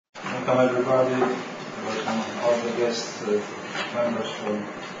Welcome everybody. Welcome all the guests, members from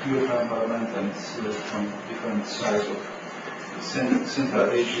European Parliament and from different sides of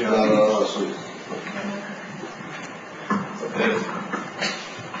Central Asia.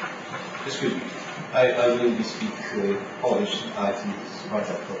 Excuse me. I will speak Polish. I think it's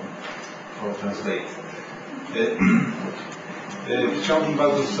better for translate. Chciałbym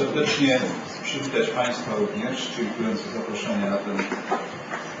bardzo serdecznie przywitać Państwa również, dziękując za zaproszenie na ten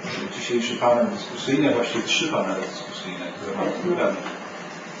dzisiejszy panel dyskusyjny, właściwie 3 panele dyskusyjne, które mamy w programie.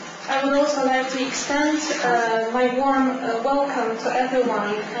 I would also like to extend my warm welcome to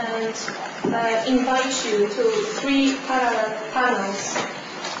everyone and invite you to 3 parallel panels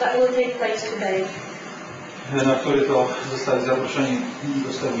that will take place today. Na który to zostali zaproszeni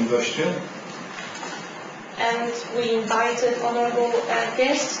dostojni goście. And we invited honorable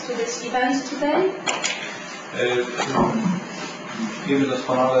guests to this event today. Wiemy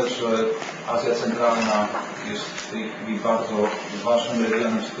doskonale, że Azja Centralna jest w tej chwili bardzo ważnym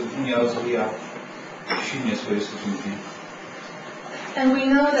regionem, z którym Unia rozwija silnie swoje stosunki. And we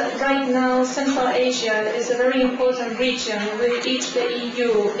know that right now Central Asia is a very important region with which the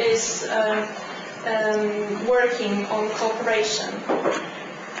EU is working on cooperation.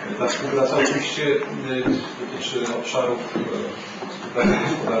 Ta współpraca oczywiście dotyczy obszarów współpracy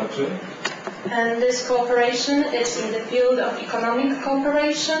gospodarczej. And this cooperation is in the field of economic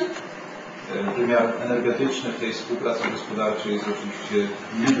cooperation. Wymiar energetyczny w tej współpracy gospodarczej jest oczywiście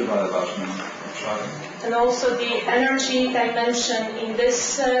niebywale ważnym obszarem. And also the energy dimension in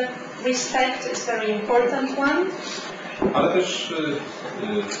this respect is very important one. Ale też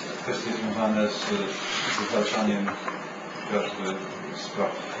kwestie związane z zwalczaniem chociażby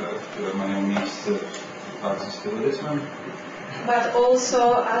spraw, które mają miejsce w walce z terroryzmem. But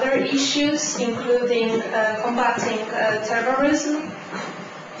also other issues including combating terrorism,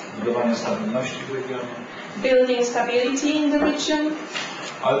 Budowanie stabilności w regionie. Building stability in the region.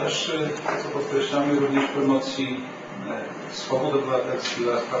 Ale też, co podkreślamy, również promocji swobód obywatelskich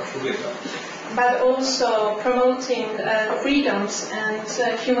oraz praw człowieka. But also promoting freedoms and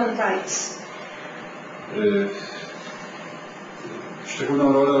human rights.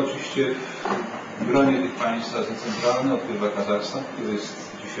 Szczególną rolę oczywiście w gronie tych państw Azji Centralnej odgrywa Kazachstan, który jest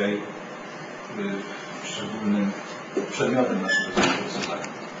dzisiaj szczególnym przedmiotem naszego spotkania.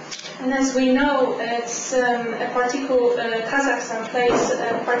 And as we know, it's Kazakhstan plays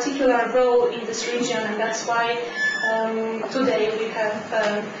a particular role in this region, and that's why today we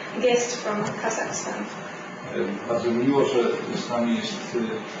have guests from Kazakhstan. Bardzo miło, że z nami jest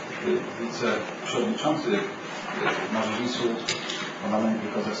wiceprzewodniczący Majlisu Parlamentu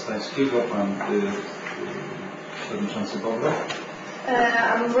Kazachstańskiego, pan przewodniczący Bobrow.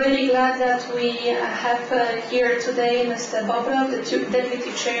 I'm really glad that we have here today Mr. Bobrov, the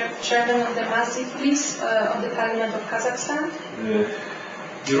Deputy Chairman of the Majlis of the Parliament of Kazakhstan.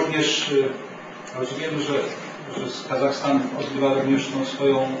 I również rozumiemy, że Kazachstan odgrywa również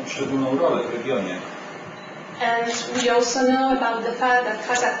swoją szczególną rolę w regionie. And we also know about the fact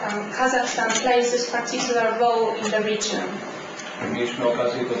that Kazakhstan plays this particular role in the region. Mieliśmy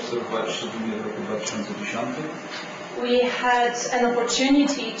okazję to obserwować szczególnie w roku 2010. We had an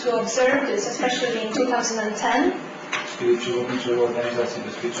opportunity to observe this, especially in 2010. Kiedy przewodniczył Organizacji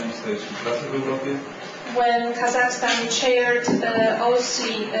Bezpieczeństwa i Współpracy w Europie. When Kazakhstan chaired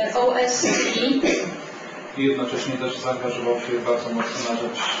OSCE. I jednocześnie też zaangażował się bardzo mocno na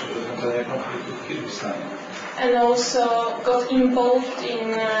rzecz rozwiązania konfliktu w Kirgistanie. And also got involved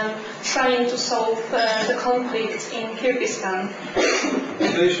in trying to solve the conflict in Kyrgyzstan.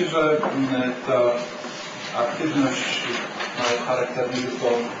 Wydaje się, że ta aktywność ma charakter nie tylko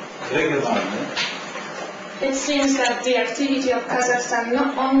regionalny. It seems that the activity of Kazakhstan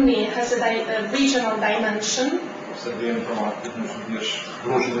not only has a regional dimension. Obserwujemy tą aktywność również w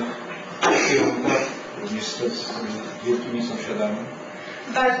różnych kierunkach, również z wielkimi sąsiadami.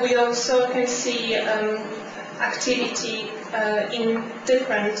 But we also can see activity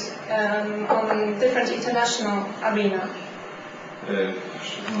on different international arena. W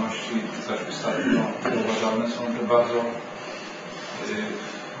szczególności zaś ostatnio zauważalne są te bardzo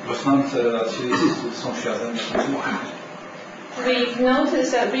rosnące relacje z sąsiadem, z Chiną. We've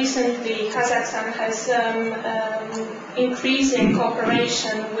noticed that recently Kazakhstan has increasing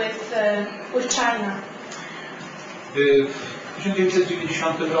cooperation with China. W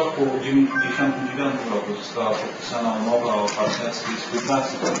 1990 roku, 1999 roku została podpisana umowa o partnerskiej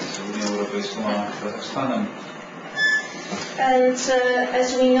współpracy pomiędzy Unią Europejską a Kazachstanem. And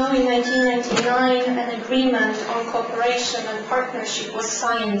as we know, in 1999 an agreement on cooperation and partnership was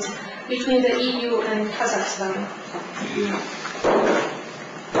signed between the EU and Kazakhstan.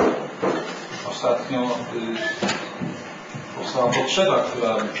 ostatnio powstała potrzeba,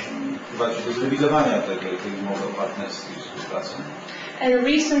 która prowadzi do zrewidowania tej umowy o partnerstwie i współpracy. And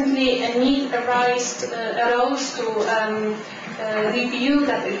recently a need arose to review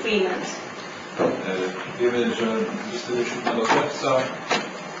that agreement. Wiemy, że 27 czerwca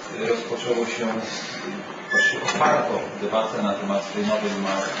rozpoczęło się właściwie otwarto debatę na temat tej nowej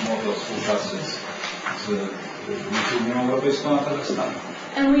umowy o współpracy między Unią Europejską a Kazachstanem.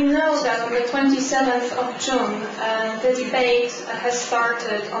 And we know that on the 27th of June, the debate has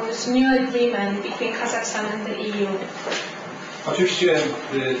started on this new agreement between Kazakhstan and the EU. Oczywiście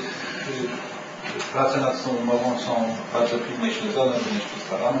prace nad tą umową są bardzo pilnie śledzone również przez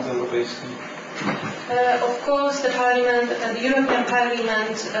Parlament Europejski. Of course, the European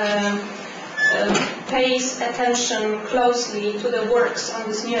Parliament pays attention closely to the works on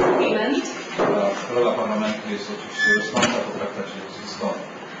this new agreement. Rola Parlamentu jest oczywiście rosnąca po traktacie z Lizbony.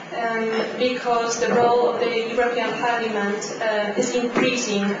 Because the role of the European Parliament is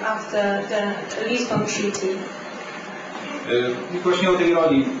increasing after the Lisbon Treaty. I właśnie o tej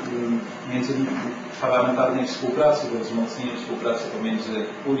roli międzyparlamentarnej współpracy, do wzmocnienia współpracy pomiędzy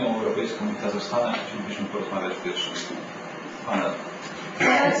Unią Europejską i Kazachstanem chcielibyśmy porozmawiać w pierwszym panelu.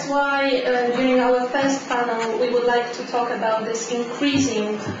 That's why during our first panel we would like to talk about this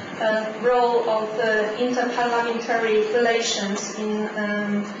increasing role of the interparliamentary relations in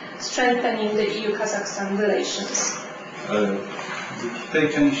strengthening the EU-Kazakhstan relations. W tej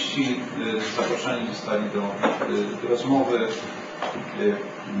części zaproszeni zostali do rozmowy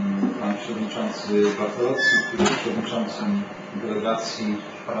pan przewodniczący Bartolozzi, który jest przewodniczącym delegacji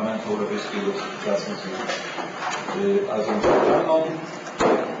Parlamentu Europejskiego do współpracy z Azją Centralną,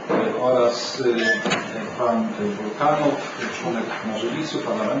 oraz pan Wulkanow, członek Marzylicu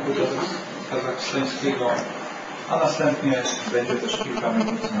Parlamentu Kazachstańskiego, a następnie będzie też kilka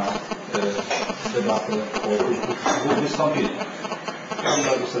minut na debatę po dwóch wystąpieniach. Chciałbym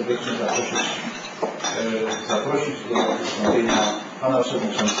bardzo serdecznie zaprosić do wystąpienia pana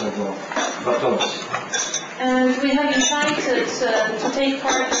przewodniczącego Bartolozzi. And we have invited to take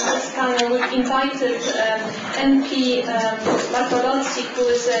part in this panel. We've invited MP Bartolozzi, who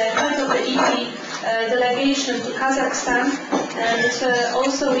is head of the EP delegation to Kazakhstan, and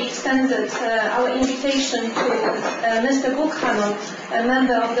also we extended our invitation to Mr. Bukhanov, a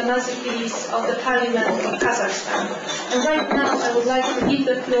member of the Majlis of the Parliament of Kazakhstan. And right now I would like to give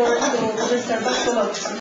the floor to Mr. Bartolozzi.